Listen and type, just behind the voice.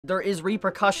There is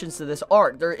repercussions to this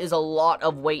arc. There is a lot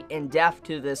of weight and depth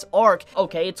to this arc.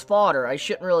 Okay, it's fodder. I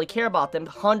shouldn't really care about them.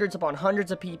 Hundreds upon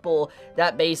hundreds of people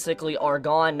that basically are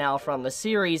gone now from the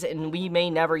series, and we may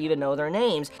never even know their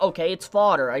names. Okay, it's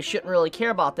fodder. I shouldn't really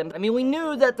care about them. I mean, we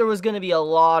knew that there was going to be a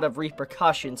lot of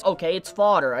repercussions. Okay, it's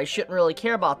fodder. I shouldn't really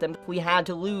care about them. We had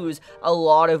to lose a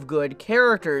lot of good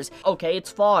characters. Okay,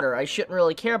 it's fodder. I shouldn't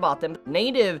really care about them.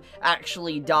 Native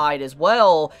actually died as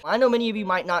well. I know many of you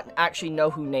might not actually know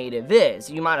who Native is.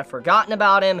 You might have forgotten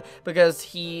about him because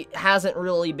he hasn't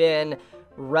really been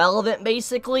relevant,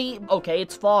 basically. Okay,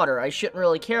 it's fodder. I shouldn't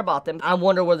really care about them. I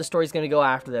wonder where the story's gonna go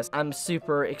after this. I'm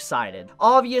super excited.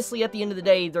 Obviously, at the end of the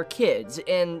day, they're kids,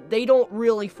 and they don't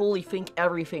really fully think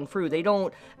everything through. They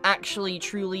don't actually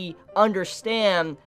truly understand